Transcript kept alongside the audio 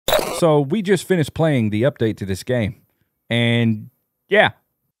So we just finished playing the update to this game. And yeah.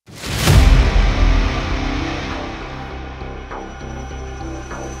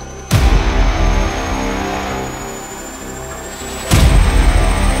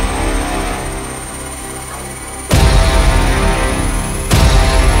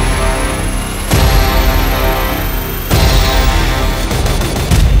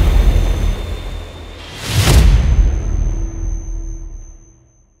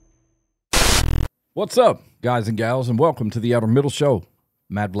 What's up, guys and gals, and welcome to the Outer Middle Show.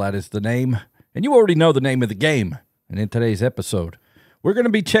 Mad Vlad is the name, and you already know the name of the game. And in today's episode, we're going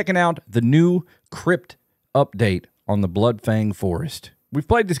to be checking out the new Crypt update on the Bloodfang Forest. We've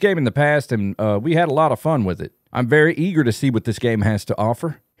played this game in the past, and we had a lot of fun with it. I'm very eager to see what this game has to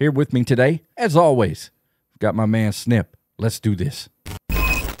offer. Here with me today, as always, I've got my man Snip. Let's do this.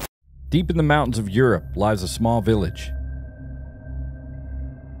 Deep in the mountains of Europe lies a small village.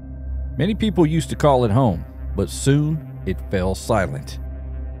 Many people used to call it home, but soon it fell silent.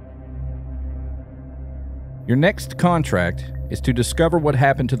 Your next contract is to discover what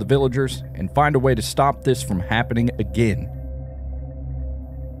happened to the villagers and find a way to stop this from happening again.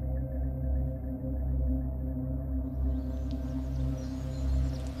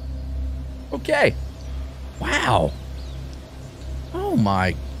 Okay. Wow. Oh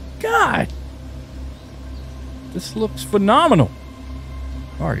my God. This looks phenomenal.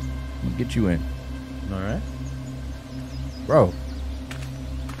 All right. I'll get you in. All right. Bro.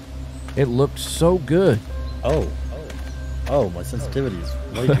 It looks so good. Oh, my sensitivity is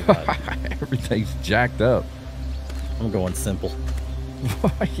way too high. Everything's jacked up. I'm going simple.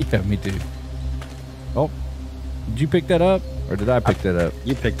 Yeah, me too. Oh, did you pick that up? Or did I pick that up?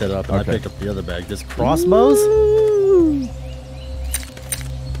 You picked it up, and Okay. I picked up the other bag. This crossbows?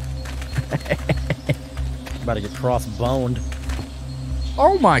 About to get cross-boned.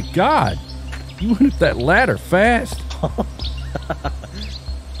 Oh my God. You went up that ladder fast. What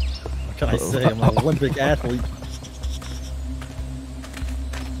can I say? I'm an Olympic athlete.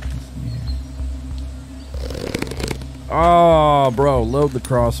 Oh, bro, load the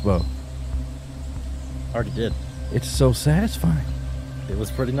crossbow. Already did. It's so satisfying. It was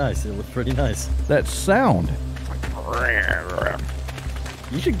pretty nice. It was pretty nice. That sound.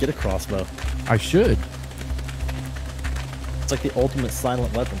 You should get a crossbow. I should. It's like the ultimate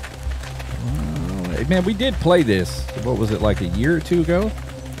silent weapon. Hey, man, we did play this. What was it, like a year or two ago? I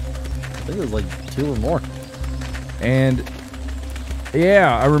think it was like 2 or more. And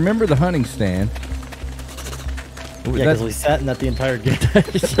yeah, I remember the hunting stand. Yeah, because we sat in that the entire game.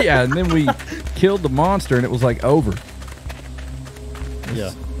 Yeah, and then we killed the monster, and it was like over.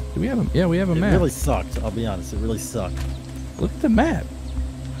 Yeah. Do we have a? Yeah, we have a It map. really sucked. I'll be honest. It really sucked. Look at the map.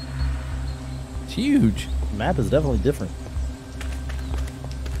 It's huge. The map is definitely different.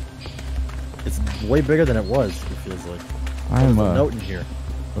 It's way bigger than it was, it feels like. I'm There's a note in here.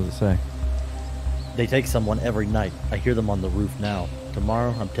 What does it say? They take someone every night. I hear them on the roof now.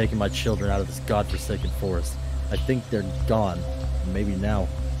 Tomorrow, I'm taking my children out of this godforsaken forest. I think they're gone. Maybe now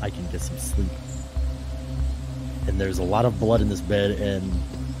I can get some sleep. And there's a lot of blood in this bed, and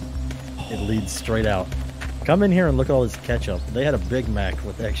it leads straight out. Come in here and look at all this ketchup. They had a Big Mac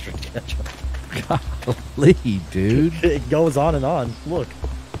with extra ketchup. Golly, dude. It goes on and on. Look.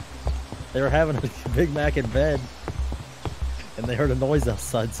 They were having a Big Mac in bed, and they heard a noise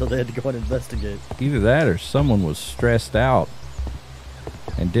outside, so they had to go and investigate. Either that or someone was stressed out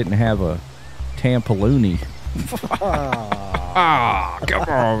and didn't have a tampaloonie. Come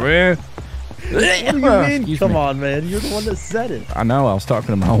on, man. What do you mean? Excuse Come me. on, man. You're the one that said it. I know, I was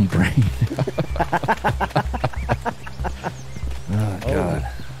talking to my own brain. Oh, God.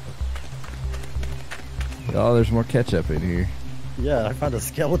 Oh, there's more ketchup in here. Yeah, I found a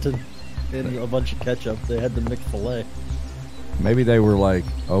skeleton in a bunch of ketchup. They had the McFilet. Maybe they were like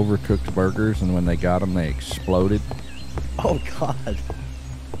overcooked burgers, and when they got them, they exploded. Oh, God.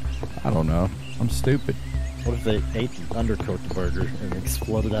 I don't know. I'm stupid. What if they ate the undercooked burger and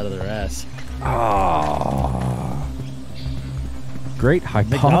exploded out of their ass? Ah, great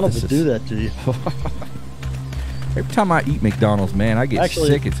hypothesis. McDonald's would do that to you. Every time I eat McDonald's, man, I get Actually-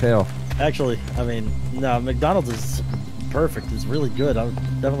 sick as hell. Actually, I mean, no, McDonald's is perfect. It's really good. I'm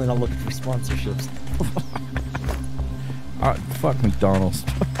definitely not looking for sponsorships. Fuck McDonald's.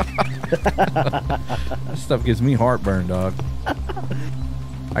 That stuff gives me heartburn, dog.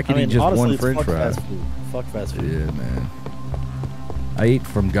 I could eat just honestly, one it's French fuck fry. Fast food. Fuck fast food. Yeah, man. I eat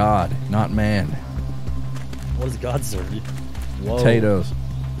from God, not man. What does God serve you? Whoa. Potatoes.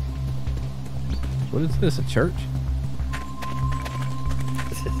 What is this, a church?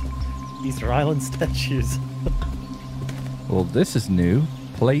 Easter Island statues. Well, this is new.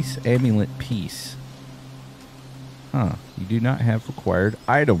 Place amulet piece. Huh. You do not have required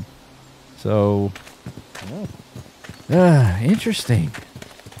item. So, interesting.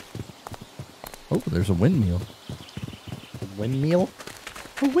 Oh, there's a windmill. A windmill?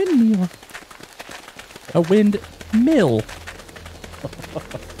 A windmill. A windmill.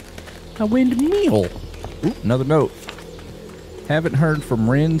 A windmill. Ooh, another note. Haven't heard from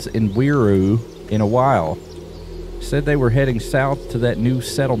Renz and Wiru in a while. Said they were heading south to that new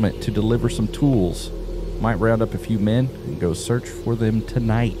settlement to deliver some tools. Might round up a few men and go search for them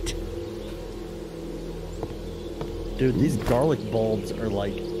tonight. Dude, these garlic bulbs are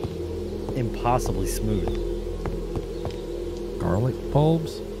like impossibly smooth. Garlic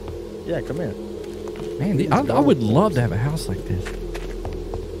bulbs? Yeah, come here. Man, I would love to have a house like this.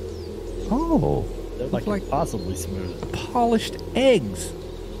 Oh, They're like impossibly smooth. Polished eggs.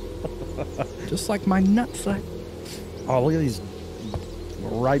 Just like my nutsack. Oh, look at these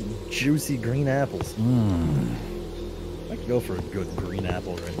ripe, juicy green apples. I could go for a good green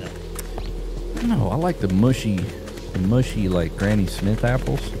apple right now. No, I like the mushy, like Granny Smith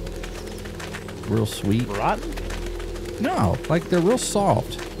apples. Real sweet. Rotten? No, like they're real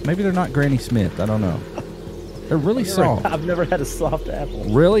soft. Maybe they're not Granny Smith. I don't know. They're really soft. I've never had a soft apple.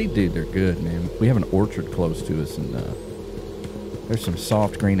 Really? Dude, they're good, man. We have an orchard close to us, and there's some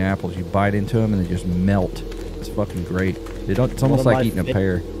soft green apples. You bite into them, and they just melt. It's fucking great. It's almost like eating a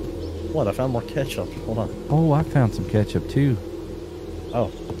pear. What? I found more ketchup. Hold on. Oh, I found some ketchup, too.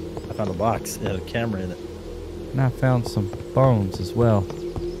 Oh, I found a box. It had a camera in it. And I found some bones as well.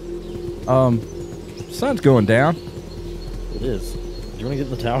 Sun's going down. It is. Do you want to get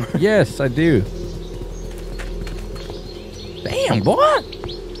in the tower? Yes, I do. Damn, boy!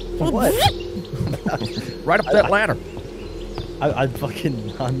 What? Right up that ladder. I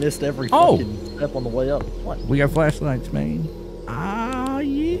missed every fucking step on the way up. What? We got flashlights, man. Ah,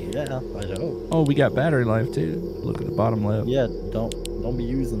 yeah. Yeah, I know. Oh, we got battery life, too. Look at the bottom left. Yeah, don't be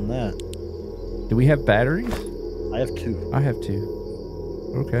using that. Do we have batteries? I have 2. I have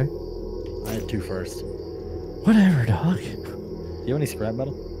 2. Okay. I had 2 first. Whatever, dog. Do you have any scrap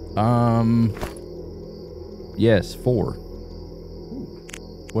metal? Yes, 4.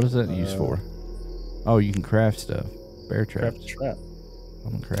 What is that used for? Oh, you can craft stuff. Bear traps. Craft a trap.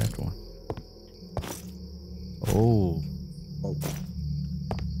 I'm gonna craft one. Oh.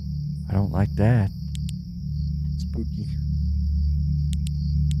 I don't like that. Spooky.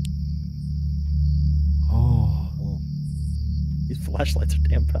 Oh. These flashlights are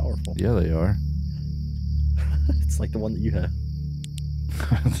damn powerful. Yeah, they are. It's like the one that you have.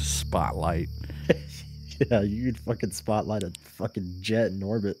 The spotlight. Yeah, you could fucking spotlight a fucking jet in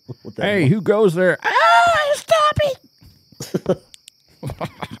orbit. With that Hey, who goes there? Ah, stop it!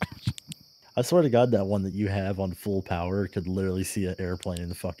 I swear to God, that one that you have on full power could literally see an airplane in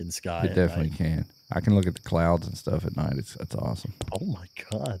the fucking sky. It definitely can. I can look at the clouds and stuff at night. That's awesome. Oh my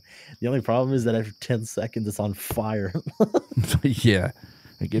God. The only problem is that after 10 seconds, it's on fire. Yeah,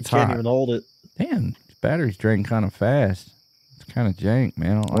 it gets hot. You can't even hold it. Damn, batteries drain kind of fast. It's kind of jank,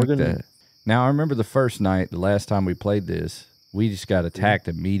 man. I don't like that. Now, I remember the first night, the last time we played this, we just got attacked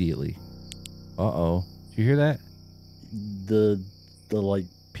immediately. Uh-oh. Did you hear that? The like...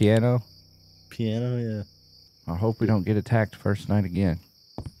 Piano? Piano, yeah. I hope we don't get attacked first night again.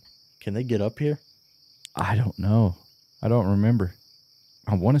 Can they get up here? I don't know. I don't remember.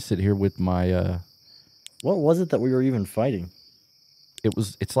 I want to sit here with my... What was it that we were even fighting?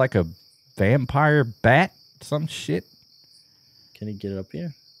 It's like a vampire bat, some shit. Can he get up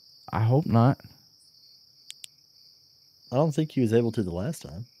here? I hope not. I don't think he was able to the last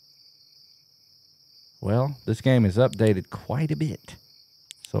time. Well, this game is updated quite a bit,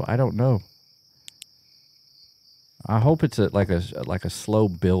 so I don't know. I hope it's like a slow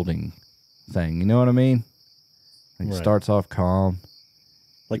building thing. You know what I mean? Like it starts off calm,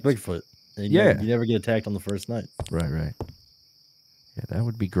 like Bigfoot. And yeah, you never get attacked on the first night. Right. Yeah, that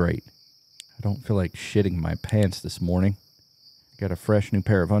would be great. I don't feel like shitting my pants this morning. Got a fresh new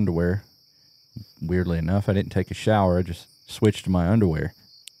pair of underwear. Weirdly enough, I didn't take a shower. I just switched to my underwear.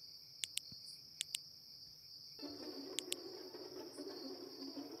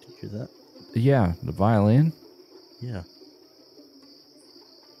 Did you hear that? Yeah, the violin. Yeah.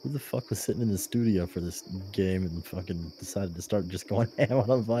 Who the fuck was sitting in the studio for this game and fucking decided to start just going ham on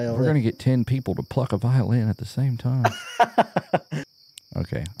a violin? We're gonna get 10 people to pluck a violin at the same time.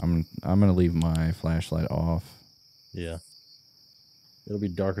 Okay, I'm gonna leave my flashlight off. Yeah. It'll be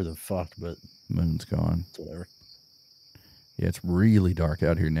darker than fuck, but Moon's gone. it's whatever. Yeah, it's really dark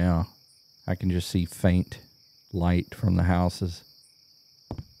out here now. I can just see faint light from the houses.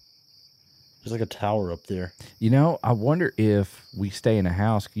 There's like a tower up there. You know, I wonder if we stay in a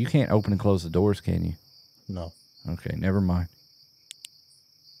house. You can't open and close the doors, can you? No. Okay, never mind.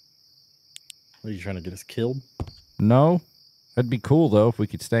 What, are you trying to get us killed? No. That'd be cool, though, if we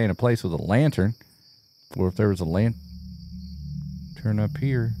could stay in a place with a lantern. Or if there was a lantern up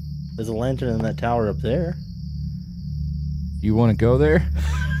here. There's a lantern in that tower up there. You want to go there?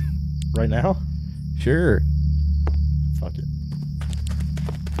 Right now? Sure. Fuck it.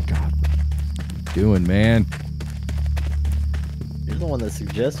 God, what are you doing, man? You're the one that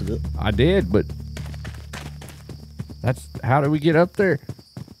suggested it. I did, but that's how do we get up there?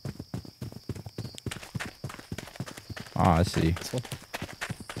 Oh, I see. This one?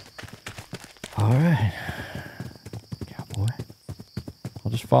 All right, cowboy.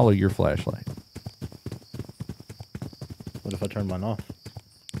 I'll just follow your flashlight. What if I turn mine off?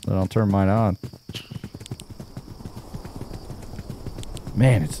 Then I'll turn mine on.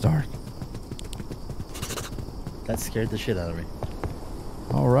 Man, it's dark. That scared the shit out of me.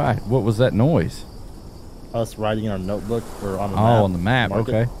 All right, what was that noise? Us writing in our notebook or on the Oh, map. on the map. Mark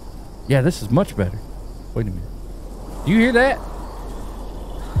it. Okay. Yeah, this is much better. Wait a minute. Do you hear that?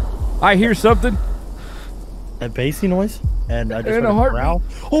 I hear something. That bassy noise? And I just And heard a a heartbeat. growl.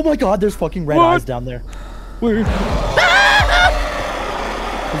 Oh my god, there's fucking red What? eyes down there. Where? Please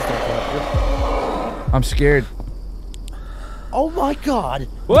don't go up here. I'm scared. Oh my god.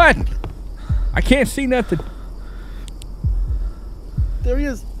 What? I can't see nothing. There he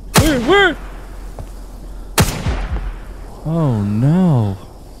is. Where? Oh no.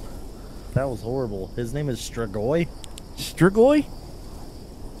 That was horrible. His name is Strigoi. Strigoi?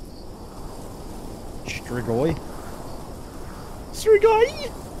 Strigoi.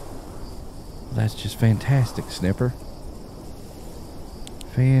 Strigoi! That's just fantastic, Snipper.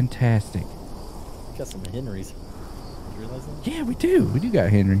 Fantastic. Got some Henrys. Did you realize that? Yeah, we do. We do got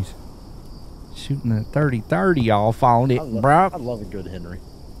Henrys. Shooting a 30-30 off on it, I bro. love a good Henry.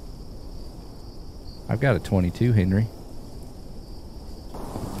 I've got a 22 Henry.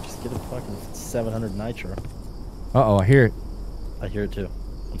 Just get a fucking 700 nitro. Uh-oh, I hear it. I hear it too.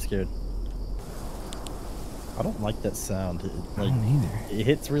 I'm scared. I don't like that sound. It, I like, don't either. it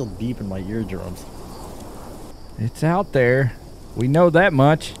hits real deep in my eardrums. It's out there. We know that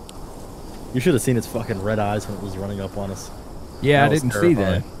much. You should have seen its fucking red eyes when it was running up on us. Yeah, I That was didn't see that.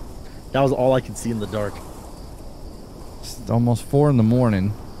 terrifying. That was all I could see in the dark. It's almost 4 in the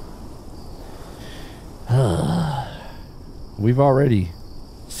morning. We've already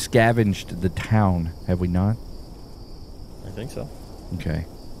scavenged the town, have we not? I think so. Okay.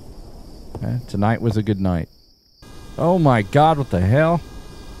 Tonight was a good night. Oh my god, what the hell?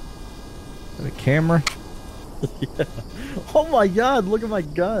 Is that a camera? Yeah. Oh my god, look at my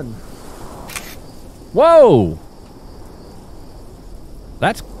gun. Whoa!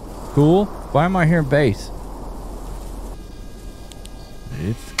 That's cool. Why am I hearing bass?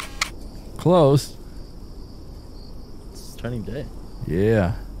 It's close. It's turning day.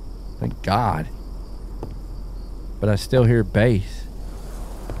 Yeah. Thank God. But I still hear bass.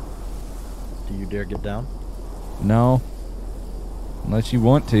 Do you dare get down? No. Unless you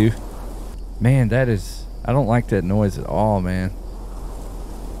want to. Man, that is... I don't like that noise at all, man.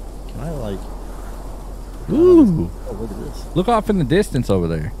 Can I like... Ooh! Oh, look at this. Look off in the distance over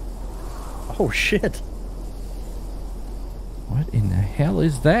there. Oh shit. What in the hell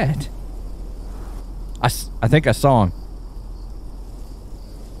is that? I think I saw him.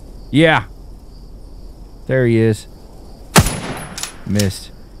 Yeah. There he is.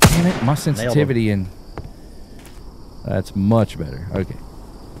 Missed. Damn it, my sensitivity and... That's much better. Okay.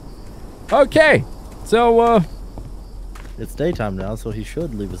 Okay. So, It's daytime now, so he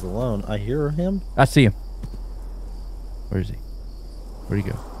should leave us alone. I hear him. I see him. Where is he? Where'd he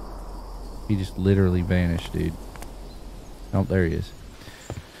go? He just literally vanished, dude. Oh, there he is.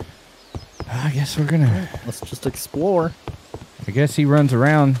 I guess we're gonna... Let's just explore. I guess he runs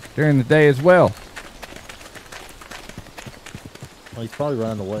around during the day as well. Well, he's probably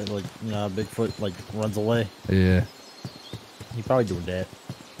running away, like, you know, Bigfoot, like, runs away. Yeah. He probably doing that.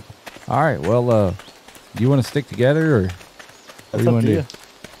 All right. Well, do you want to stick together, or what That's do you up want to to you.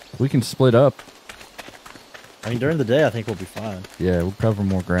 do? We can split up. I mean, during the day, I think we'll be fine. Yeah, we'll cover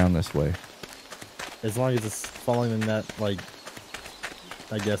more ground this way. As long as it's following in that, like,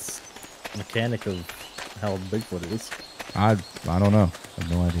 I guess, mechanic of how Bigfoot is. I don't know. I have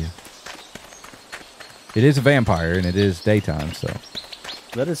no idea. It is a vampire, and it is daytime, so.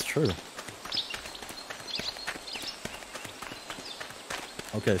 That is true.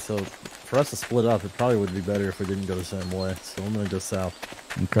 Okay, so for us to split up, it probably would be better if we didn't go the same way. So I'm gonna go south.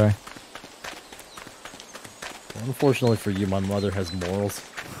 Okay. Well, unfortunately for you, my mother has morals.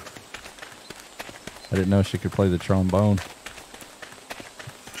 I didn't know she could play the trombone.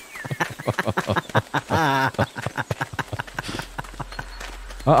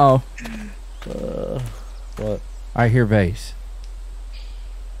 Uh-oh. What? I hear bass.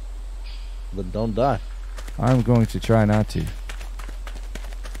 But don't die. I'm going to try not to.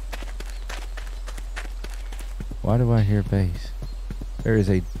 Why do I hear bass? There is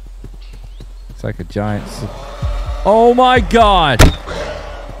a... It's like a giant... Oh my god!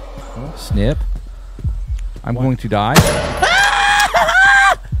 Snip. I'm going to die.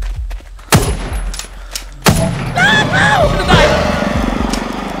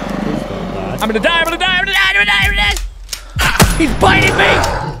 I'm gonna die. I'm gonna die. I'm gonna die. I'm gonna die. I'm gonna die. He's biting me.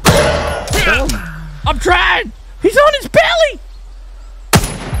 I'm trying. He's on his belly.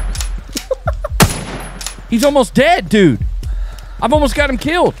 He's almost dead, dude. I've almost got him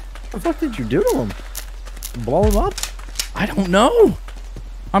killed. What the fuck did you do to him? Blow him up? I don't know.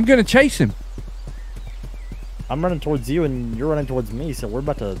 I'm gonna chase him. I'm running towards you and you're running towards me, so we're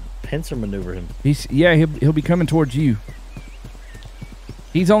about to pincer maneuver him. He'll be coming towards you.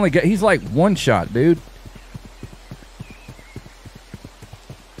 He's like one shot, dude.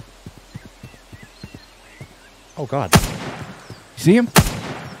 Oh god. You see him?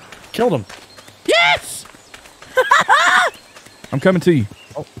 Killed him. Yes! I'm coming to you.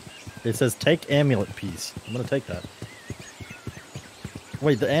 Oh. It says take amulet piece. I'm gonna take that.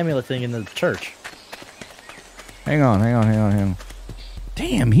 Wait, the amulet thing in the church. Hang on.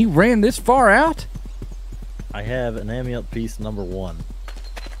 Damn, he ran this far out? I have an amulet piece number 1.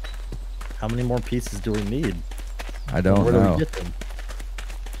 How many more pieces do we need? I don't know. Where do we get them?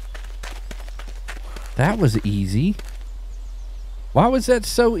 That was easy. Why was that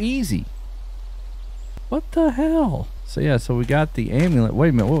so easy? What the hell? So we got the amulet. Wait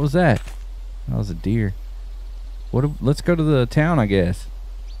a minute, what was that? That was a deer. Let's go to the town, I guess.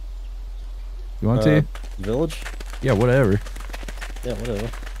 You want to? Village? Yeah, whatever. Yeah, whatever.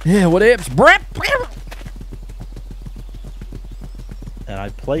 Yeah, what ifs? And I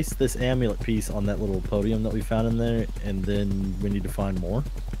placed this amulet piece on that little podium that we found in there, and then we need to find more.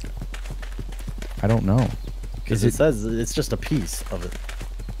 I don't know. Because it says it's just a piece of it.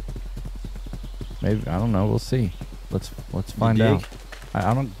 Maybe, I don't know. We'll see. Let's find out.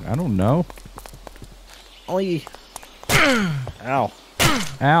 I don't know. Oi. Ow.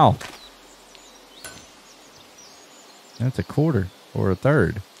 Ow. That's a quarter or a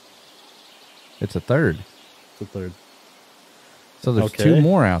third. It's a third. It's a third. So there's two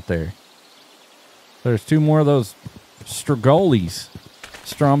more out there. There's two more of those Strombolis.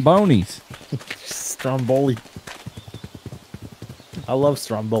 Stromboli. I love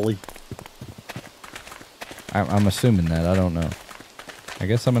Stromboli. I'm assuming that. I don't know. I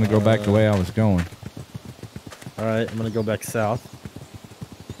guess I'm going to go back the way I was going. Alright, I'm going to go back south.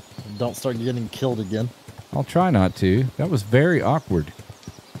 Don't start getting killed again. I'll try not to. That was very awkward.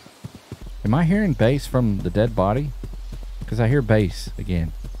 Am I hearing bass from the dead body? Because I hear bass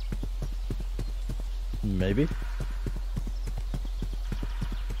again. Maybe.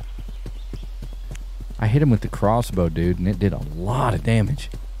 I hit him with the crossbow, dude, and it did a lot of damage.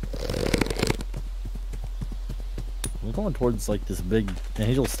 I'm going towards like this big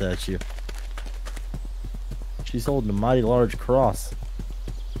angel statue. She's holding a mighty large cross.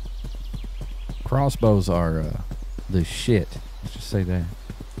 Crossbows are the shit. Let's just say that.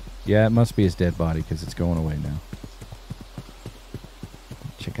 Yeah, it must be his dead body because it's going away now.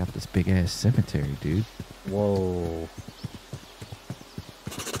 Check out this big ass cemetery, dude. Whoa.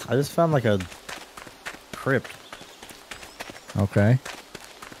 I just found like a crypt. Okay.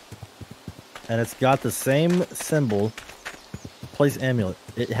 And it's got the same symbol. Place amulet.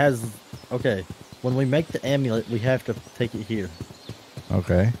 It has... Okay. When we make the amulet, we have to take it here.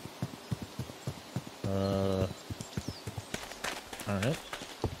 Okay. Alright.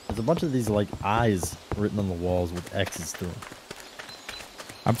 There's a bunch of these, like, eyes written on the walls with X's through them.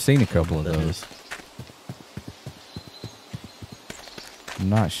 I've seen a couple of those. I'm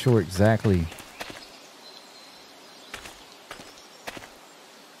not sure exactly.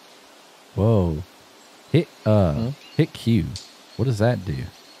 Whoa. Hit Q. What does that do?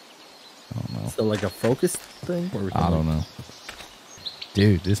 I don't know. Is that like a focus thing? I don't know.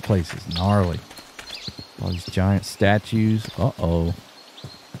 Dude, this place is gnarly. All these giant statues. Uh-oh.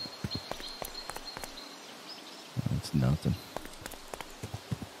 That's nothing.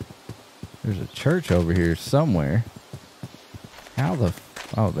 There's a church over here somewhere. How the...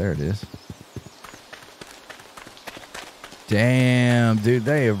 Oh, there it is. Damn, dude.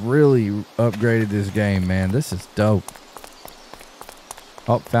 They have really upgraded this game, man. This is dope.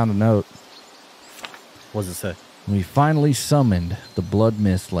 Oh, found a note. What does it say? We finally summoned the blood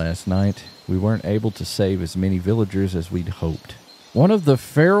mist last night. We weren't able to save as many villagers as we'd hoped. One of the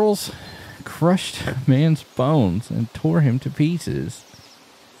ferals crushed a man's bones and tore him to pieces.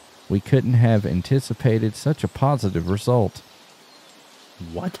 We couldn't have anticipated such a positive result.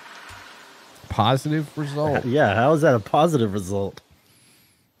 What? Positive result? Yeah, how is that a positive result?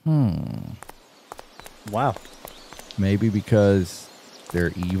 Wow. Maybe because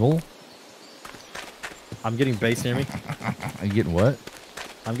they're evil? I'm getting bass near me. Are you getting what?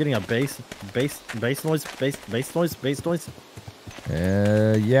 I'm getting a bass noise.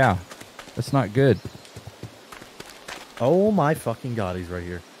 Yeah. That's not good. Oh my fucking god, he's right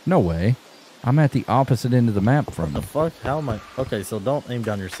here. No way. I'm at the opposite end of the map from What the him. fuck? How am I? Okay, so don't aim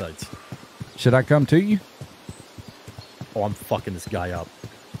down your sights. Should I come to you? Oh, I'm fucking this guy up.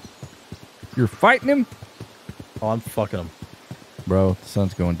 You're fighting him? Oh, I'm fucking him. Bro, the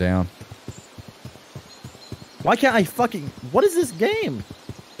sun's going down. Why can't I fucking... What is this game?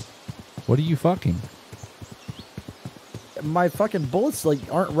 What are you fucking? My fucking bullets, like,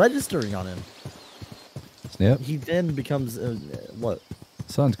 aren't registering on him. Snip. He then becomes... what?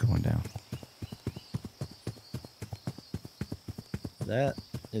 Sun's going down. That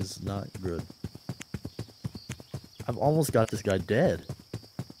is not good. I've almost got this guy dead.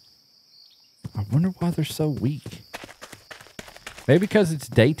 I wonder why they're so weak. Maybe because it's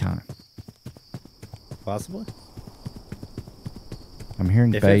daytime. Possibly. I'm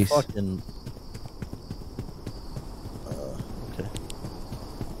hearing If bass. it fucking... okay.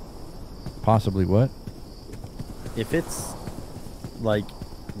 Possibly what? If it's like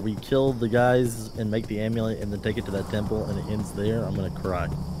we kill the guys and make the amulet and then take it to that temple and it ends there, I'm gonna cry.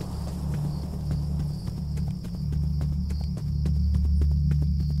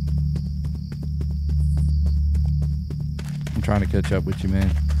 I'm trying to catch up with you,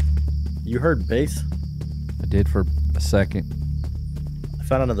 man. You heard bass? I did for a second. I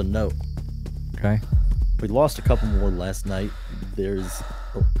found another note. Okay. We lost a couple more last night. There's...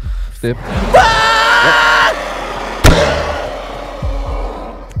 Oh, Snip.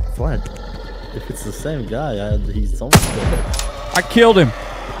 Vlad, if it's the same guy, he's almost dead. I killed him.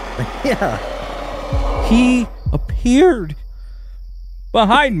 Yeah. He appeared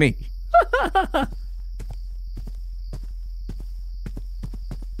behind me.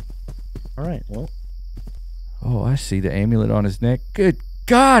 All right, well. Oh, I see the amulet on his neck. Good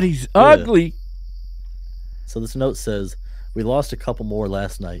God, he's ugly. So this note says, we lost a couple more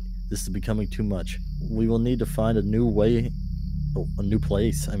last night. This is becoming too much. We will need to find a new way, a new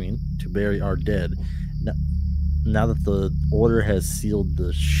place, to bury our dead. Now that the order has sealed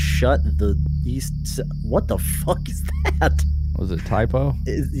the east... What the fuck is that? Was it a typo?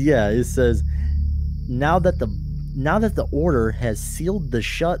 It says, now that the order has sealed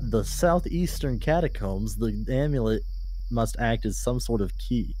the southeastern catacombs, the amulet must act as some sort of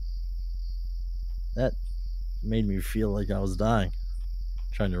key. That made me feel like I was dying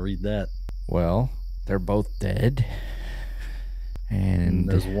trying to read that. Well, they're both dead. And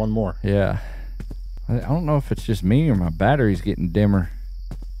there's one more. Yeah. I don't know if it's just me or my battery's getting dimmer.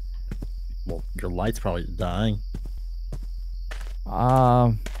 Well, your light's probably dying.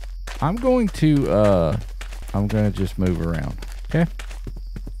 I'm going to just move around. Okay?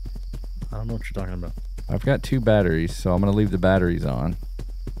 I don't know what you're talking about. I've got 2 batteries, so I'm going to leave the batteries on.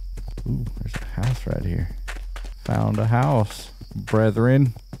 Ooh, there's a house right here. Found a house,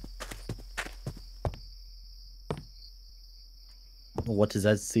 brethren. What does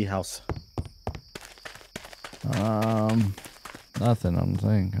that see house? Nothing, I'm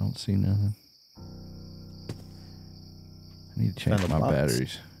saying. I don't see nothing. I need to change my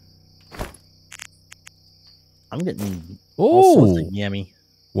batteries. I'm getting all sorts of yammy.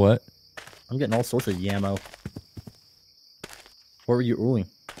 What? I'm getting all sorts of yammo. What were you oohing?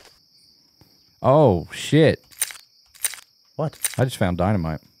 Oh, shit. What? I just found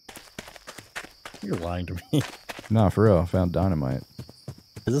dynamite. You're lying to me. No, for real. I found dynamite.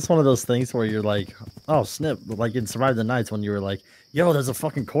 Is this one of those things where you're like, oh, snip, like in Survive the Nights when you were like, yo, there's a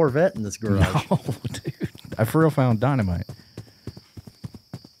fucking Corvette in this garage. No, dude. I for real found dynamite.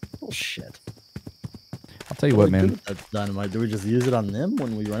 Bullshit. I'll tell you what, man. That dynamite. Do we just use it on them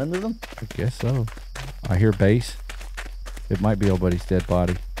when we run into them? I guess so. I hear bass. It might be old buddy's dead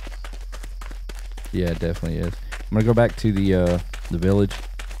body. Yeah, it definitely is. I'm gonna go back to the village.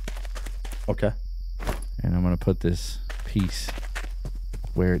 Okay. And I'm gonna put this piece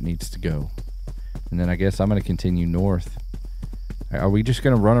where it needs to go. And then I guess I'm gonna continue north. Are we just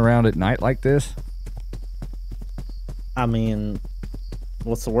gonna run around at night like this? I mean,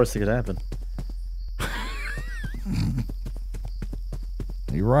 what's the worst that could happen?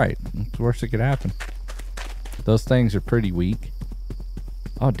 You're right. What's the worst that could happen? Those things are pretty weak.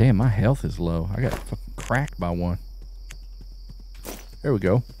 Oh, damn, my health is low. I got fucking cracked by one. There we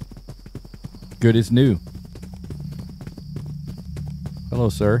go. Good as new. Hello,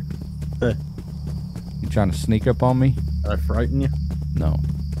 sir. Hey. You trying to sneak up on me? Did I frighten you? No,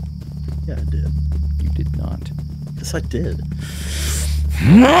 Yeah, I did. you did not. Yes, I did.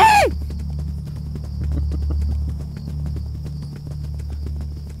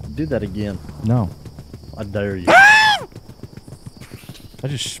 Do that again. No. I dare you. I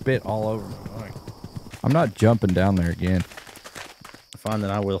just spit all over my mic. I'm not jumping down there again. Fine,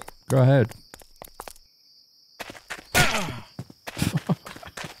 then I will. Go ahead.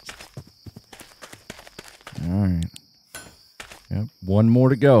 All right. Yep. One more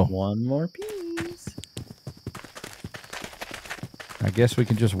to go. One more piece. I guess we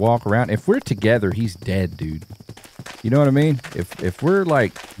can just walk around. If we're together, he's dead, dude. You know what I mean? If we're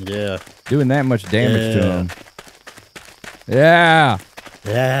like Yeah. doing that much damage to Yeah. him. Yeah.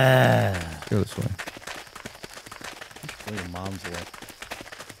 Yeah. Go this way. Where your mom's way.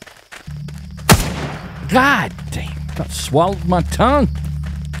 God damn. About swallowed my tongue.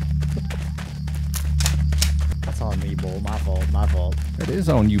 That's on me, boy. My fault. My fault. That is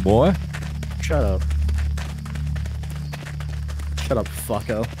on you, boy. Shut up. Shut up,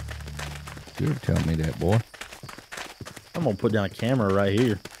 fucko. You're telling me that, boy. I'm gonna put down a camera right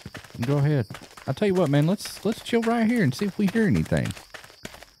here. Go ahead. I'll tell you what, man. Let's chill right here and see if we hear anything.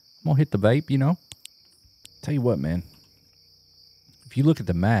 I'm gonna hit the vape, you know. Tell you what, man. If you look at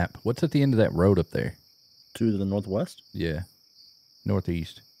the map, what's at the end of that road up there? To the northwest? Yeah,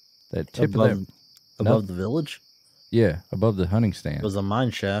 northeast. That tip Above, of that. above the village? Yeah, above the hunting stand. There's a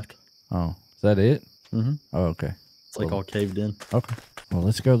mine shaft. Oh, is that it? Mm-hmm. Oh, okay. It's like Well, all caved in. Okay. Well,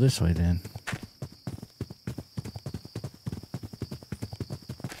 let's go this way then.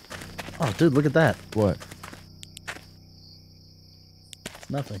 Oh, dude, look at that. What? It's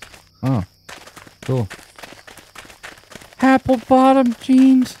nothing. Oh, cool. Apple bottom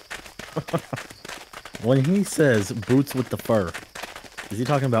jeans. When he says boots with the fur, is he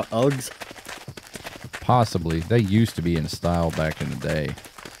talking about Uggs? Possibly. They used to be in style back in the day.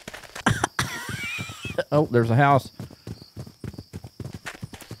 Oh, there's a house.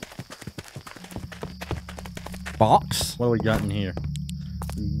 Box. What do we got in here?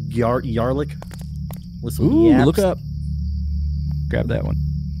 Yarlic? With some Ooh, yaps? look up. Grab that one.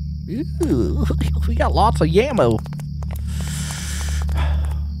 Ooh, we got lots of yammo.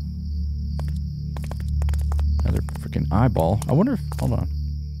 Another freaking eyeball. I wonder if... Hold on.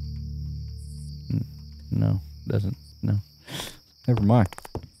 No, doesn't. No. Never mind.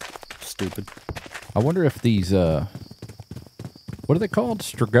 Stupid. I wonder if these, what are they called?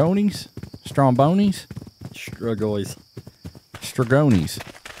 Stragonis? Strombonis? Strugoys. Stragonies.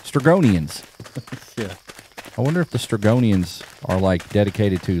 Stragonians. Yeah. I wonder if the Stragonians are, like,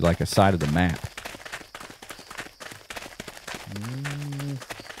 dedicated to, like, a side of the map.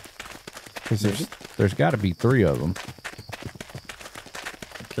 Because there's got to be 3 of them.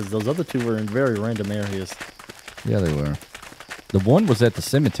 Because those other 2 were in very random areas. Yeah, they were. The one was at the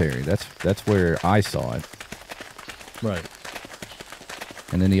cemetery. That's where I saw it. Right.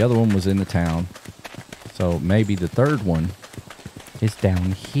 And then the other one was in the town. So maybe the 3rd one is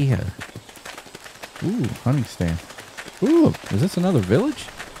down here. Ooh, hunting stand. Ooh, is this another village?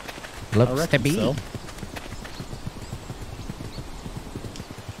 I Looks to reckon be. so.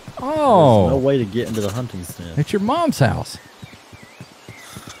 Oh, There's no way to get into the hunting stand. it's your mom's house.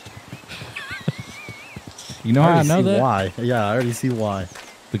 You know how I already know see that? why. Yeah, I already see why.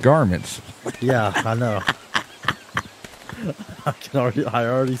 The garments. Yeah, I know. I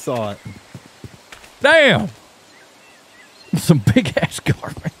already saw it. Damn! Some big ass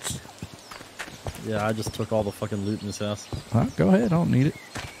garments. Yeah, I just took all the fucking loot in this house. Huh? Go ahead, I don't need it.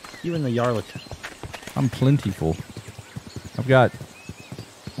 You and the Yarlic. I'm plentiful. I've got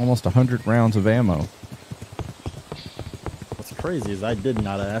almost 100 rounds of ammo. What's crazy is I did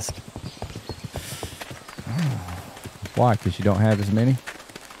not ask. Why? Because you don't have as many?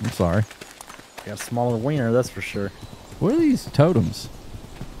 I'm sorry. Got a smaller wiener, that's for sure. What are these totems?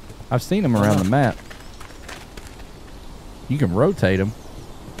 I've seen them around the map. You can rotate them.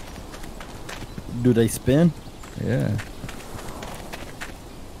 Do they spin? Yeah.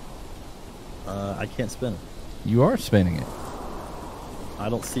 I can't spin it. You are spinning it. I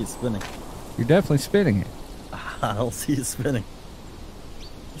don't see it spinning. You're definitely spinning it. I don't see it spinning.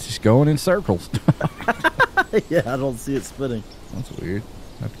 It's just going in circles. Yeah, I don't see it spinning. That's weird.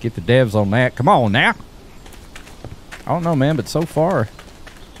 I have to get the devs on that. Come on now. I don't know, man, but so far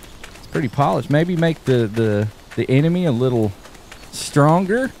it's pretty polished. Maybe make the enemy a little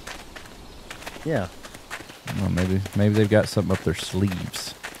stronger. Yeah. Well, maybe they've got something up their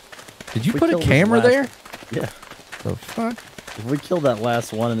sleeves. Did you We put a killed this camera last- there? Yeah. The fuck? If we kill that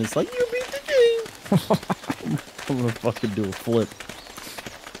last one and it's like, you beat the game. I'm gonna fucking do a flip.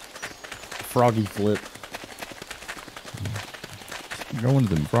 Froggy flip. Going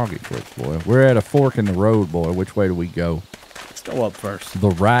to them froggy flips, boy. We're at a fork in the road, boy. Which way do we go? Let's go up first. The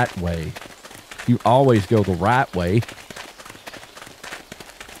right way. You always go the right way.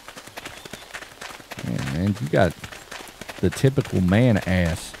 Man, you got the typical man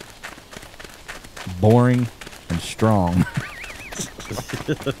ass. Boring and strong.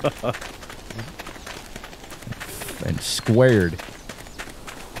 And squared.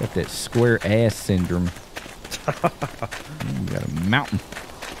 Got that square ass syndrome. You got a mountain.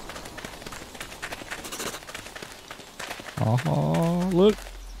 Oh, look.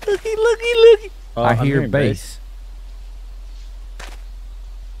 Looky. I I'm hear hearing bass.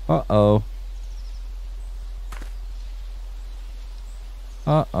 Uh-oh.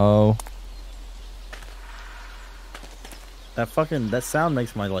 Uh-oh. That sound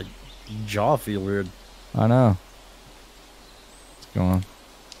makes my, like, jaw feel weird. I know. What's going on?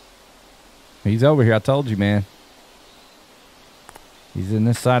 He's over here. I told you, man. He's in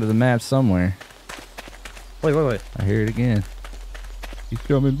this side of the map somewhere. Wait. I hear it again. He's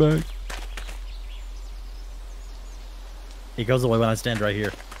coming back. He goes away when I stand right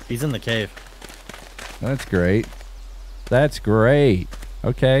here. He's in the cave. That's great. That's great.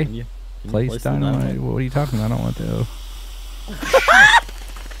 Okay. Can you Place the dynamite. What are you talking about? I don't want to.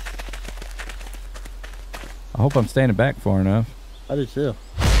 I hope I'm standing back far enough. I do too.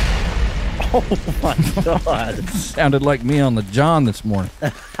 Oh my god. Sounded like me on the John this morning.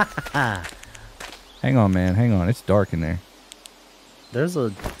 Hang on, man. Hang on. It's dark in there. There's a...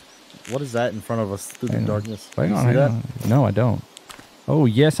 What is that in front of us through the darkness? Hang You on, see hang that? on. No, I don't. Oh,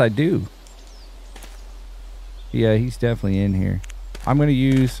 yes, I do. Yeah, he's definitely in here. I'm going to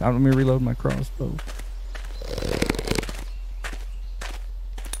use... let me reload my crossbow.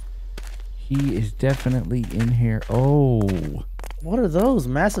 He is definitely in here. Oh. What are those?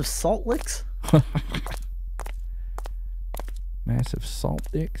 Massive salt licks? Massive salt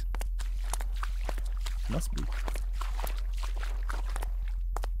dicks. Must be.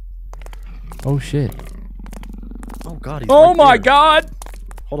 Oh, shit. Oh god, he's Oh, right my there. God.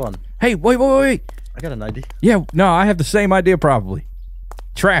 Hold on. Hey, wait. I got an idea. Yeah, no, I have the same idea probably.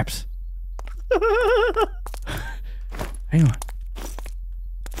 Traps. Hang on.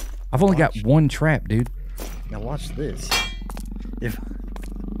 I've only got one trap, dude. Now watch this. If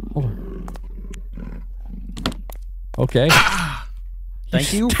Hold on. Okay.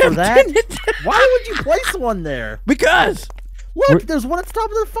 Thank you for that. Why would you place one there? Because Look, there's one at the top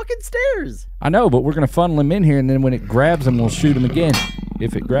of the fucking stairs. I know, but we're gonna funnel him in here, and then when it grabs him, we'll shoot him again.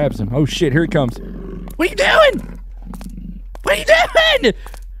 If it grabs him. Oh shit! Here he comes. What are you doing? What are you doing?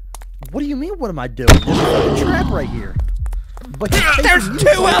 What do you mean? What am I doing? There's a fucking trap right here. But There's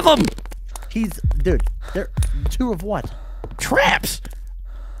two of them. Dude. There, two of what? Traps.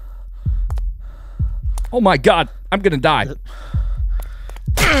 Oh my god! I'm gonna die.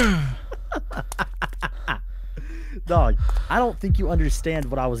 Dog, I don't think you understand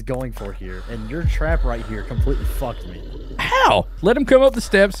what I was going for here, and your trap right here completely fucked me. How? Let him come up the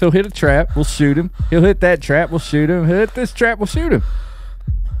steps. He'll hit a trap. We'll shoot him. He'll hit that trap. We'll shoot him. He'll hit this trap. We'll shoot him.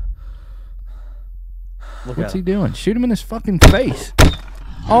 What's he doing? Shoot him in his fucking face.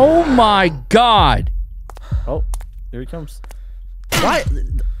 Oh my god. Oh, here he comes. Why?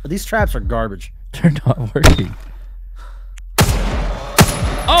 These traps are garbage. They're not working.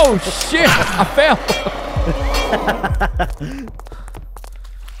 Oh shit! I fell.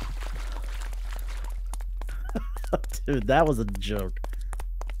 Dude, that was a joke.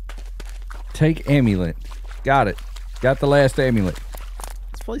 Take amulet. Got it. Got the last amulet.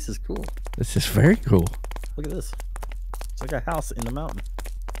 This place is cool. This is very cool. Look at this. It's like a house in the mountain.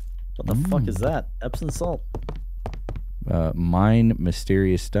 What the fuck is that? Epsom salt. Mine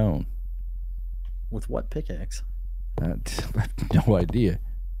mysterious stone. With what pickaxe? I have no idea.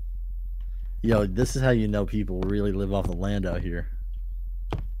 Yo, this is how you know people really live off the land out here.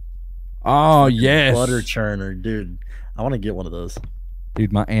 Oh yes. Butter churner, dude. I want to get one of those.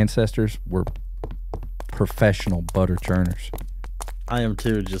 Dude, my ancestors were professional butter churners. I am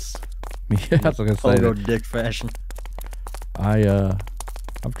too, just Yeah, I was gonna say go that. dick fashion. I've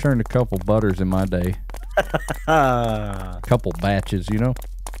churned a couple butters in my day. A couple batches, you know?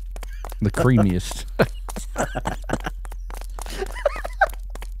 The creamiest.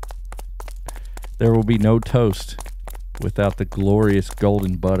 There will be no toast without the glorious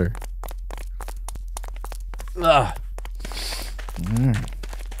golden butter. Ugh.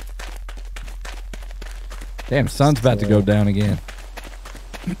 Damn, sun's about to go down again.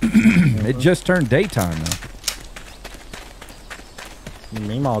 It just turned daytime, though.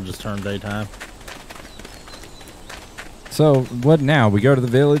 Meemaw just turned daytime. So, what now? We go to the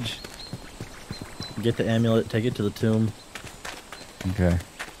village? Get the amulet, take it to the tomb. Okay.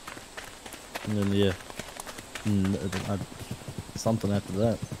 And then, yeah. Something after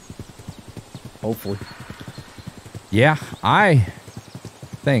that. Hopefully. Yeah, I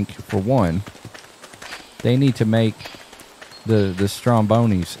think, for one, they need to make the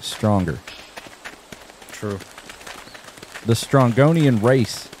Strombonis stronger. True. The Strongonian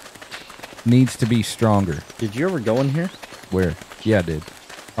race needs to be stronger. Did you ever go in here? Where? Yeah, I did.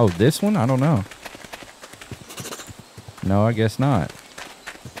 Oh, this one? I don't know. No, I guess not.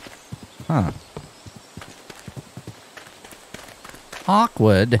 Huh.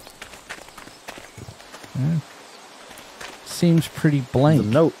 Awkward. Seems pretty blank. The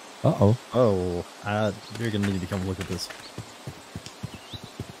note. Uh-oh. Oh, you're gonna need to come look at this.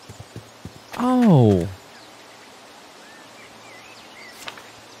 Oh.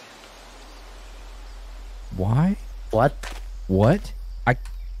 Why? What? What?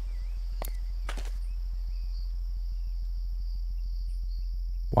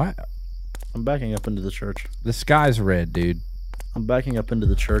 Why? I'm backing up into the church. The sky's red, dude. I'm backing up into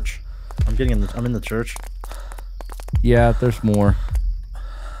the church. I'm in the church. Yeah, there's more.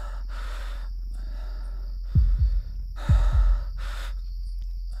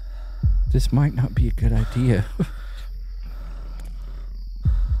 This might not be a good idea.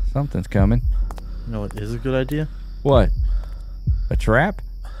 Something's coming. You know what is a good idea? What? A trap?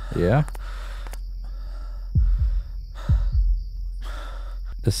 Yeah.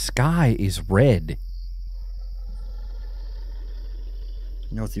 The sky is red.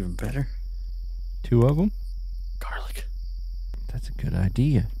 You know what's even better? 2 of them? Garlic. That's a good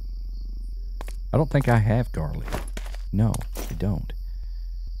idea. I don't think I have garlic. No, I don't.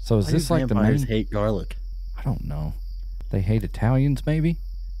 So is this like the main? Vampires hate garlic. I don't know. They hate Italians, maybe?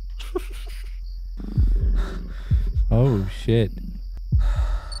 Oh, shit.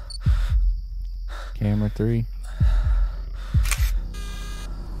 Camera 3.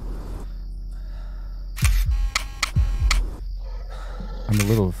 I'm a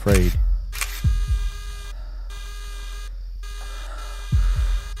little afraid.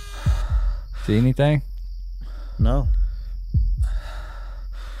 See anything? No.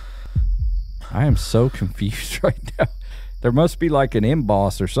 I am so confused right now. There must be like an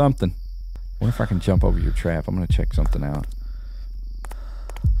emboss or something. What if I can jump over your trap? I'm going to check something out.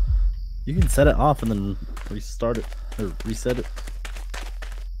 You can set it off and then restart it or reset it.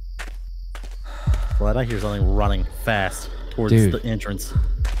 Glad I hear something running fast towards the entrance.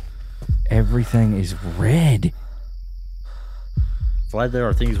 Everything is red. Glad there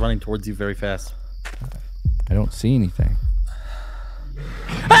are things running towards you very fast. I don't see anything.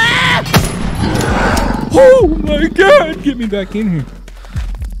 Ah! Oh my god! Get me back in here.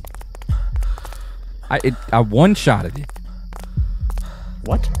 I one-shotted it.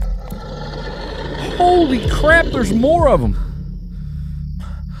 What? Holy crap, there's more of them.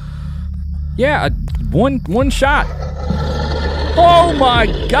 Yeah, one shot. Oh my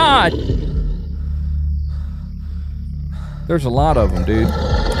god. There's a lot of them, dude.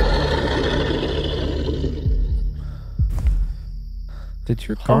 Did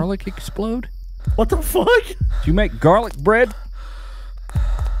your garlic explode? What the fuck? Did you make garlic bread?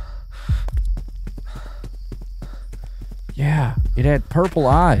 Yeah, it had purple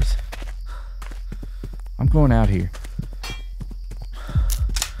eyes. I'm going out here.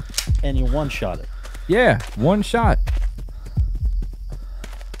 And you one-shot it. Yeah, one shot.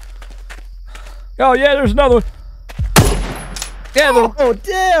 Oh yeah, there's another one. Yeah, oh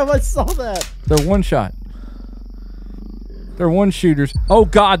damn, I saw that. They're one shot. They're one shooters. Oh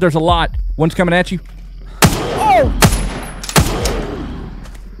god, there's a lot. One's coming at you. Oh!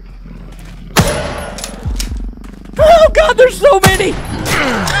 Oh god, there's so many!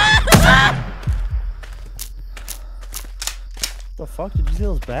 What the fuck? Did you see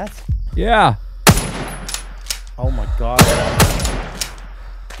those bats? Yeah. Oh my god.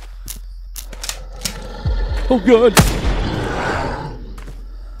 Oh god.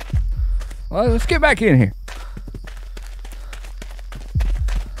 Well, let's get back in here.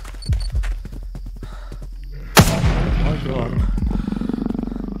 Oh my god.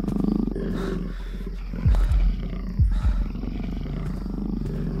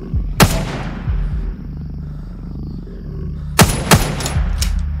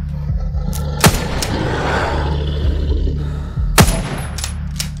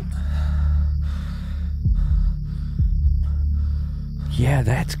 Yeah,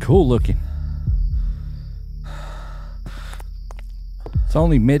 that's cool looking. It's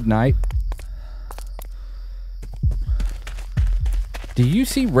only midnight. Do you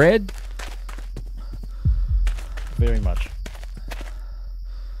see red? Very much.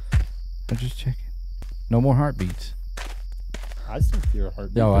 I'm just checking. No more heartbeats. I still hear a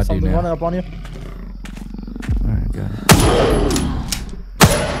heartbeat. No, I do Something now. running up on you? Alright, got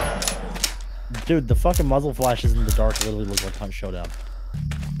it. Dude, the fucking muzzle flashes in the dark literally look like Hunt Showdown.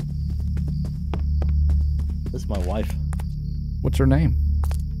 This is my wife. What's her name?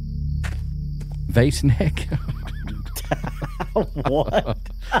 Vaseneck? What?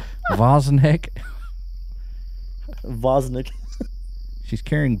 Vosneck? Vosnik. She's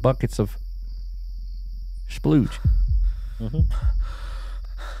carrying buckets of splooge.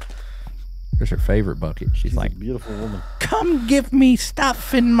 There's her favorite bucket. She's like, a beautiful woman. come give me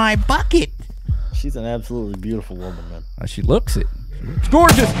stuff in my bucket. She's an absolutely beautiful woman, man. She looks it. She looks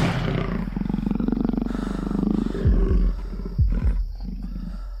gorgeous.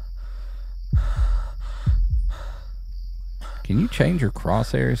 Can you change your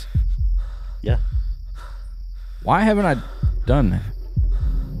crosshairs? Yeah. Why haven't I done that?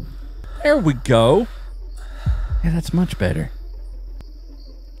 There we go. Yeah, that's much better.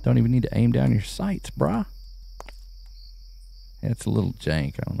 Don't even need to aim down your sights, brah. Yeah, it's a little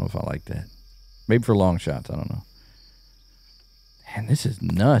jank. I don't know if I like that. Maybe for long shots. I don't know. Man, this is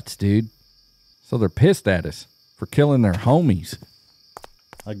nuts, dude. So they're pissed at us for killing their homies.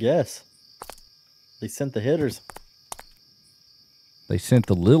 I guess. They sent the hitters. They sent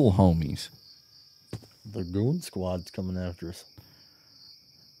the little homies. The goon squad's coming after us.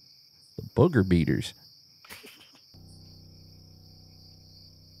 The booger beaters.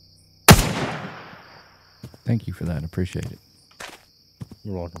 Thank you for that. Appreciate it.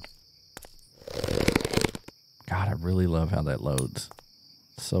 You're welcome. God, I really love how that loads.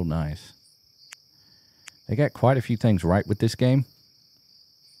 It's so nice. They got quite a few things right with this game.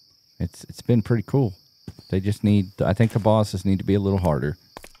 It's been pretty cool. They just need, I think the bosses need to be a little harder.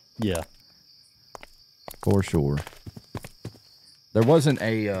 Yeah. For sure. There wasn't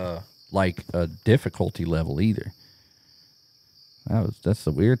a like a difficulty level either. That's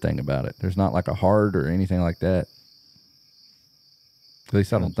the weird thing about it. There's not like a hard or anything like that. At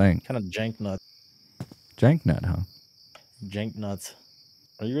least I don't think. Kind of jank nut. Jank nut, huh? Jank nuts.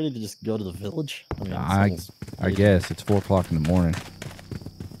 Are you ready to just go to the village? I mean, I guess it's 4 o'clock in the morning.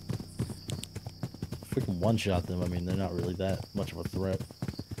 If we can one-shot them, I mean, they're not really that much of a threat.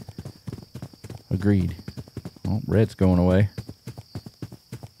 Agreed. Well, red's going away.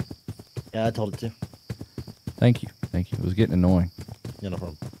 Yeah, I told it to. Thank you. Thank you. It was getting annoying. Yeah, no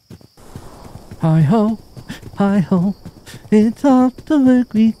problem. Hi-ho, hi-ho, it's off to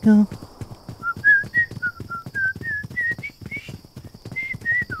work we go.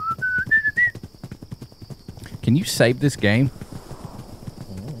 Can you save this game?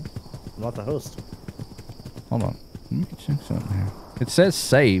 I'm not the host. Hold on. Let me check something here. It says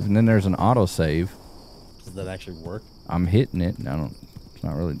save, and then there's an auto save. Does that actually work? I'm hitting it, and it's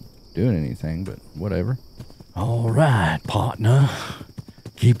not really doing anything, but whatever. All right, partner.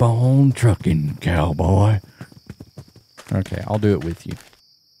 Keep on trucking, cowboy. Okay, I'll do it with you.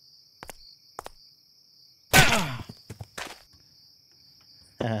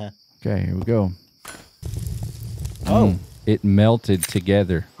 Okay, here we go. Oh. It melted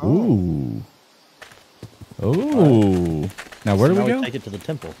together. Ooh. Ooh. Now, where do we go? Take it to the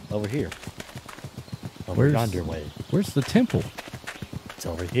temple, over here. Over Where's- yonder way. Where's the temple? It's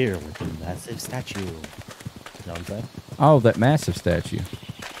over here with the massive statue. You know what I'm saying? Oh, that massive statue.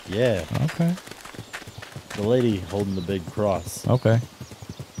 Yeah. Okay. The lady holding the big cross. Okay.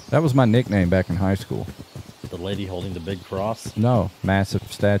 That was my nickname back in high school. The lady holding the big cross. No,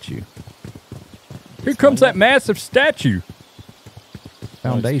 massive statue. Here comes that massive statue.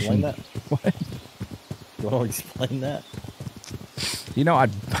 Foundation. That? What? You want to explain that? You know,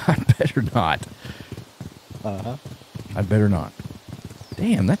 I'd better not. Uh-huh. I'd better not.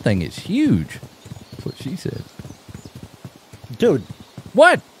 Damn, that thing is huge. That's what she said. Dude.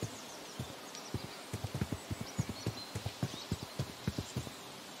 What?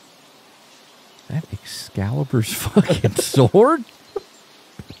 That Excalibur's fucking sword?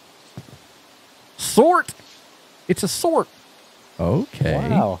 Sort? It's a sort. Okay.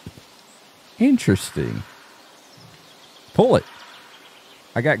 Wow. Interesting. Pull it.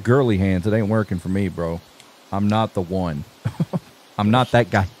 I got girly hands. It ain't working for me, bro. I'm not the one. I'm not that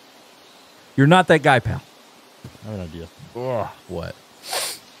guy. You're not that guy, pal. I have an idea. Ugh, what?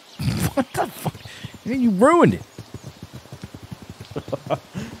 What the fuck? Man, you ruined it.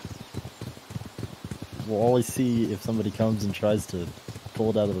 We'll always see if somebody comes and tries to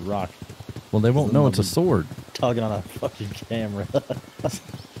pull it out of the rock. Well, they won't know it's a sword. Tugging on a fucking camera.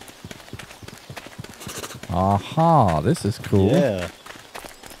 Aha, this is cool. Yeah.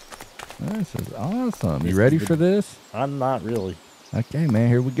 This is awesome. You ready for this? I'm not really. Okay, man,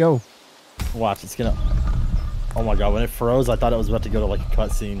 here we go. Watch, it's gonna... Oh my god, when it froze, I thought it was about to go to like a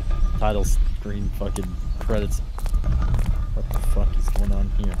cutscene. Title screen, fucking credits. What the fuck is going on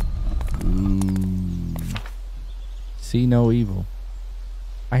here? Ooh. See no evil.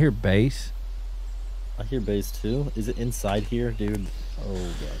 I hear bass. I hear bass too. Is it inside here, dude? Oh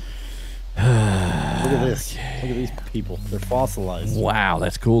god. Look at this. Look at these people. They're fossilized. Wow,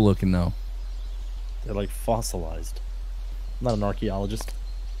 that's cool looking though. They're like fossilized. I'm not an archaeologist.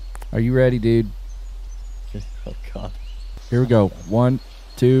 Are you ready, dude? Oh god. Here we go. 1,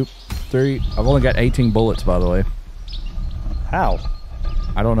 2, 3. I've only got 18 bullets, by the way. How?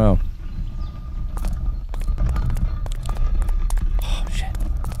 I don't know. Oh, shit.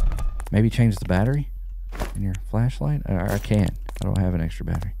 Maybe change the battery in your flashlight? I can't. I don't have an extra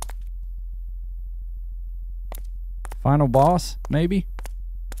battery. Final boss, maybe?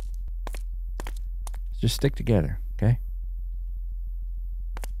 Just stick together, okay?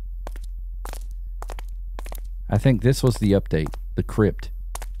 I think this was the update. The crypt.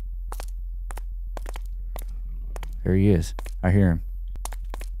 There he is. I hear him.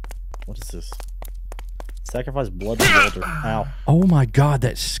 What is this? Sacrifice blood to the altar. Ow. Oh my god,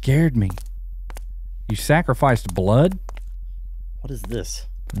 that scared me. You sacrificed blood? What is this?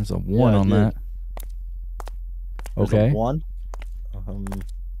 There's a 1 on did. that. There's Okay. a 1? What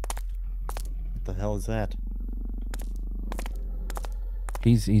the hell is that?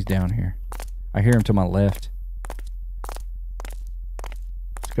 He's down here. I hear him to my left.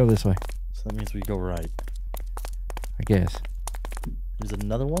 Let's go this way, So that means we go right. I guess. There's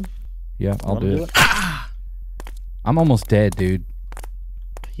another one? Yeah, I'll Wanna do it. I'm almost dead, dude.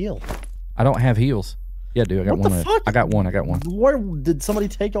 Heal. I don't have heals. Yeah, dude, I got What one the left. fuck? I got one. Where did somebody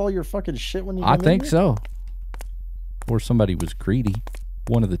take all your fucking shit when you I came in think here? so. Or somebody was greedy.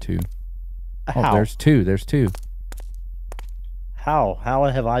 One of the two. How? Oh, there's two. There's two. How? How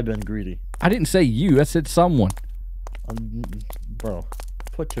have I been greedy? I didn't say you. I said someone. Bro,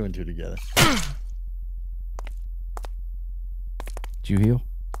 put 2 and 2 together. Did you heal?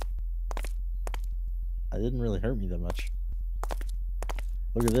 It didn't really hurt me that much.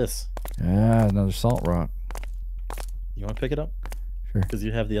 Look at this. Ah, another salt rock. You want to pick it up? Sure. Because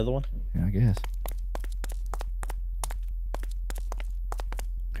you have the other one? Yeah, I guess.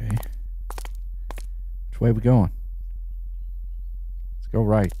 Okay. Which way are we going? Let's go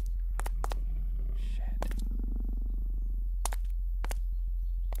right. Shit.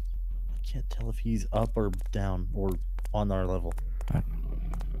 I can't tell if he's up or down or on our level.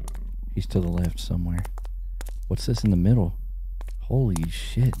 He's to the left somewhere. What's this in the middle? Holy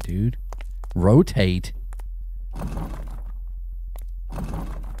shit, dude. Rotate.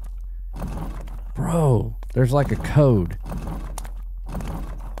 Bro, there's like a code.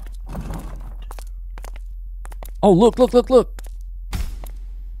 Oh, look.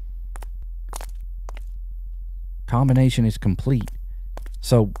 Combination is complete.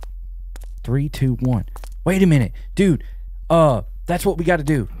 So, 3, 2, 1. Wait a minute. Dude, that's what we got to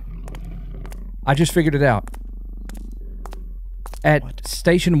do. I just figured it out. At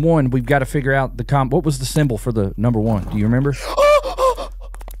station 1, we've got to figure out the what was the symbol for the number 1? Do you remember?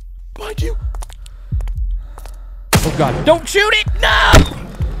 Mind you. Oh god, don't shoot it! No!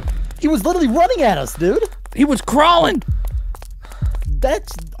 He was literally running at us, dude. He was crawling.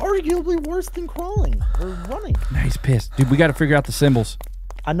 That's arguably worse than crawling or running. Now he's pissed. Dude, we got to figure out the symbols.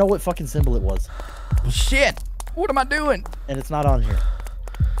 I know what fucking symbol it was. Well, shit. What am I doing? And it's not on here.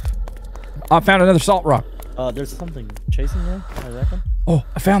 I found another salt rock. There's something chasing you, I reckon. Oh,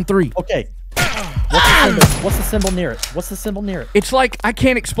 I found 3. Okay. What's the symbol near it? What's the symbol near it? It's like, I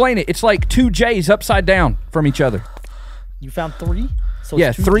can't explain it. It's like 2 J's upside down from each other. You found 3? So Yeah,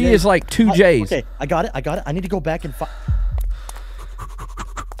 it's 2 3 J's. is like 2 J's. Okay, I got it. I need to go back and find...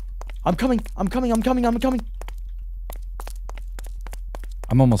 I'm coming. I'm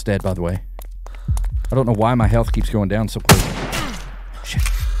almost dead, by the way. I don't know why my health keeps going down so quick.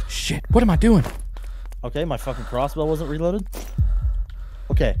 Shit. What am I doing? Okay, my fucking crossbow wasn't reloaded.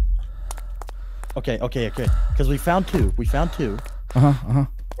 Okay. Because we found 2. Where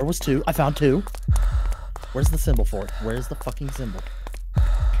was 2? I found 2. Where's the symbol for it? Where's the fucking symbol?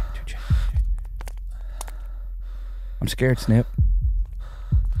 I'm scared, Snip.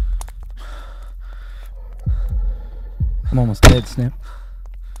 I'm almost dead, Snip.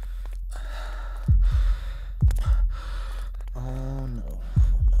 Oh no.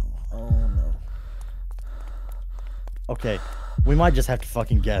 Okay, we might just have to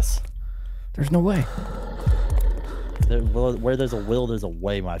fucking guess. There's no way. Where there's a will, there's a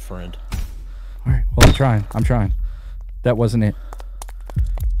way, my friend. All right. Well, I'm trying. I'm trying. That wasn't it.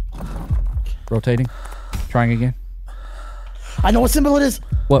 Rotating. Trying again. I know what symbol it is.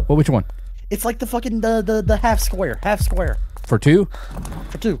 What? Which one? It's like the fucking the half square. Half square. For 2?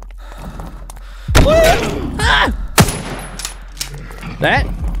 For 2. Ah! That?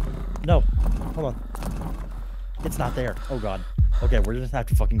 No. Hold on. It's not there. Oh god. Okay, we're just gonna have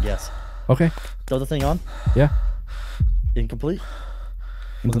to fucking guess. Okay. Throw the thing on. Yeah. Incomplete.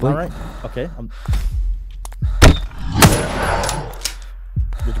 Incomplete. All right. Okay.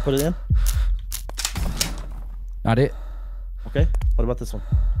 Did you put it in? Not it. Okay. What about this one?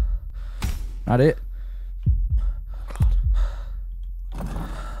 Not it.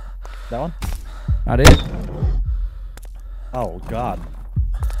 That one? Not it. Oh god.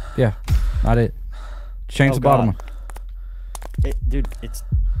 Yeah. Not it. Change Oh, the bottom God. one. Dude, it's...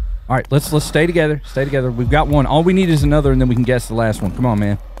 All right, let's stay together. Stay together. We've got one. All we need is another, and then we can guess the last one. Come on,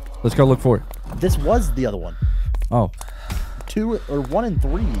 man. Let's go look for it. This was the other one. Oh. 2 or 1 and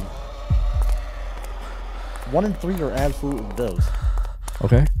 3. 1 and 3 are absolutely those.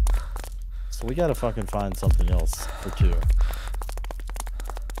 Okay. So we gotta fucking find something else for 2.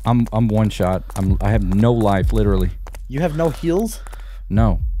 I'm one shot. I have no life, literally. You have no heals?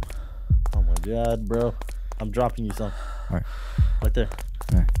 No. Oh my god, bro. I'm dropping you some. All right. Right there.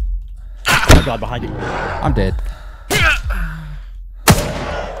 All right. Oh my god, behind you. I'm dead.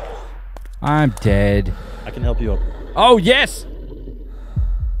 I'm dead. I can help you up. Oh, yes!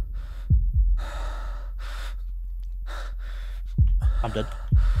 I'm dead.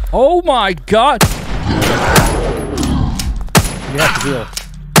 Oh, my God! You have to heal.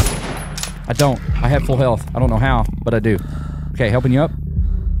 I don't. I have full health. I don't know how, but I do. Okay, helping you up?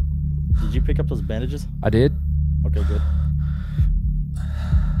 Did you pick up those bandages? I did. Okay, good.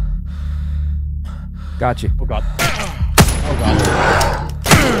 Got you. Oh god. Oh god.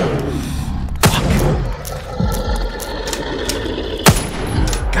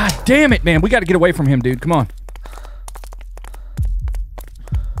 God damn it, man. We got to get away from him, dude. Come on.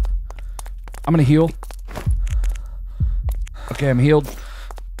 I'm going to heal. Okay, I'm healed.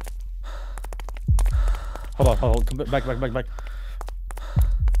 Hold on. Come back. I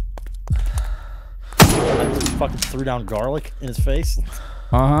just fucking threw down garlic in his face.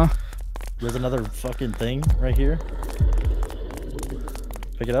 Uh-huh. There's another fucking thing right here.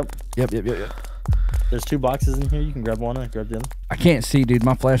 Pick it up. Yep. There's 2 boxes in here. You can grab one and grab the other. I can't see, dude.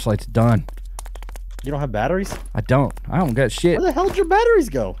 My flashlight's done. You don't have batteries? I don't got shit. Where the hell did your batteries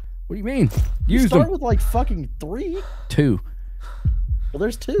go? What do you mean? You Use start them. with like fucking 3. 2. Well,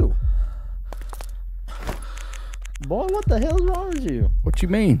 there's 2. Boy, what the hell is wrong with you? What you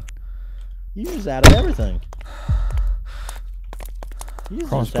mean? You just out of everything. You just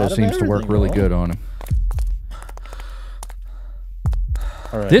Crossbow out of seems to work everything, really bro. good on him.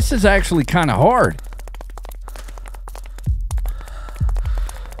 All right. This is actually kind of hard.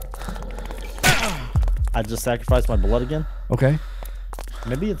 I just sacrificed my blood again. Okay.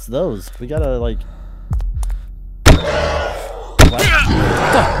 Maybe it's those. We gotta like.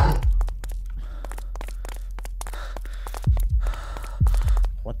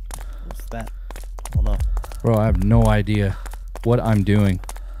 What is that? Oh no. Bro, I have no idea what I'm doing.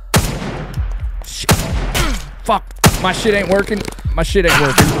 Shit. Fuck. My shit ain't working. I'm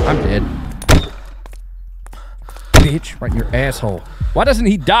dead. Bitch, right in your asshole. Why doesn't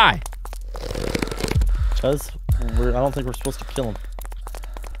he die? Because I don't think we're supposed to kill him.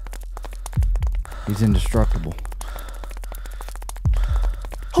 He's indestructible.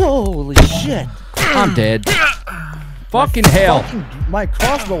 Holy shit! I'm dead. Fucking hell. My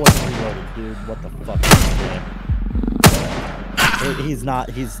crossbow wasn't reloaded, dude. What the fuck is this game?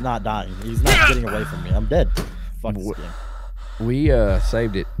 He's not dying. He's not getting away from me. I'm dead. Fuck this game. We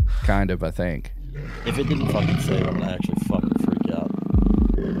saved it, kind of, I think. If it didn't fucking save, I'm gonna actually fucking freak out.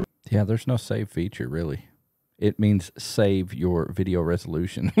 Yeah, there's no save feature, really. It means save your video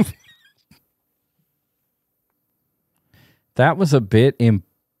resolution. That was a bit...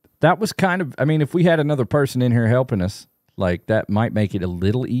 That was kind of... I mean, if we had another person in here helping us, like, that might make it a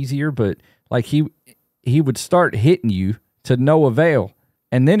little easier, but, like, he would start hitting you to no avail,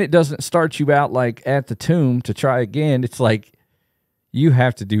 and then it doesn't start you out, like, at the tomb to try again. It's like... You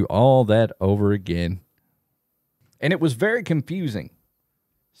have to do all that over again. And it was very confusing.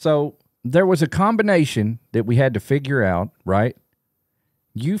 So there was a combination that we had to figure out, right?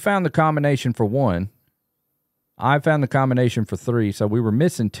 You found the combination for 1. I found the combination for 3. So we were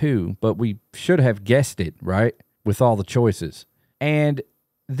missing 2, but we should have guessed it, right? With all the choices. And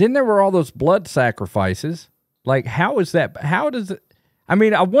then there were all those blood sacrifices. Like, how is that? How does it? I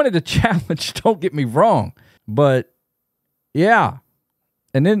mean, I wanted a challenge, don't get me wrong. But Yeah.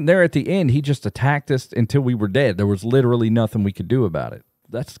 And then there at the end, he just attacked us until we were dead. There was literally nothing we could do about it.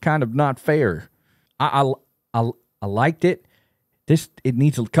 That's kind of not fair. I liked it. It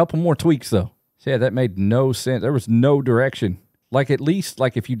needs a couple more tweaks, though. So yeah, that made no sense. There was no direction. Like, at least,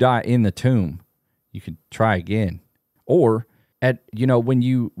 like, if you die in the tomb, you could try again. Or, when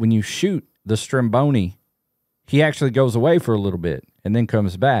you shoot the Stromboni, he actually goes away for a little bit and then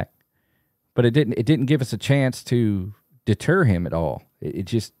comes back. But it didn't give us a chance to deter him at all.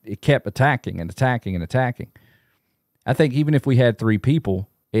 It kept attacking and attacking and attacking. I think even if we had 3 people,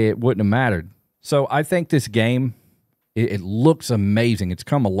 it wouldn't have mattered. So I think this game, it looks amazing. It's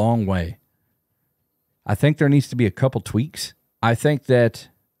come a long way. I think there needs to be a couple tweaks. I think that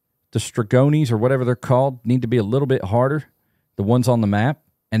the Stragonis, or whatever they're called, need to be a little bit harder, the ones on the map.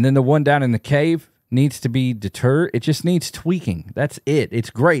 And then the one down in the cave needs to be deterred. It just needs tweaking. That's it. It's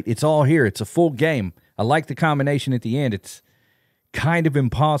great. It's all here. It's a full game. I like the combination at the end. It's kind of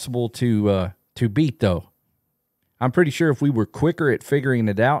impossible to beat, though. I'm pretty sure if we were quicker at figuring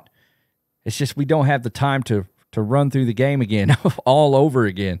it out, it's just we don't have the time to run through the game again, all over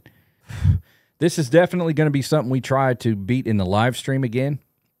again. This is definitely going to be something we try to beat in the live stream again.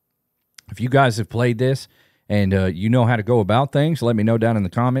 If you guys have played this and you know how to go about things, let me know down in the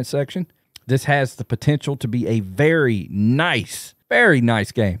comment section. This has the potential to be a very nice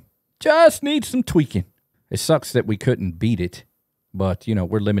game. Just needs some tweaking. It sucks that we couldn't beat it, but,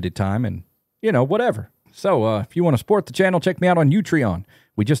 we're limited time and, whatever. So if you want to support the channel, check me out on Utreon.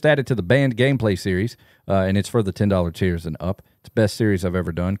 We just added to the banned gameplay series, and it's for the $10 tiers and up. It's the best series I've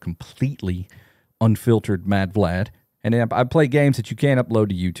ever done, completely unfiltered Mad Vlad. And I play games that you can't upload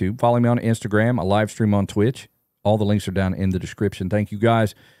to YouTube. Follow me on Instagram. I live stream on Twitch. All the links are down in the description. Thank you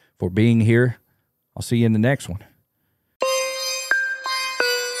guys for being here. I'll see you in the next one.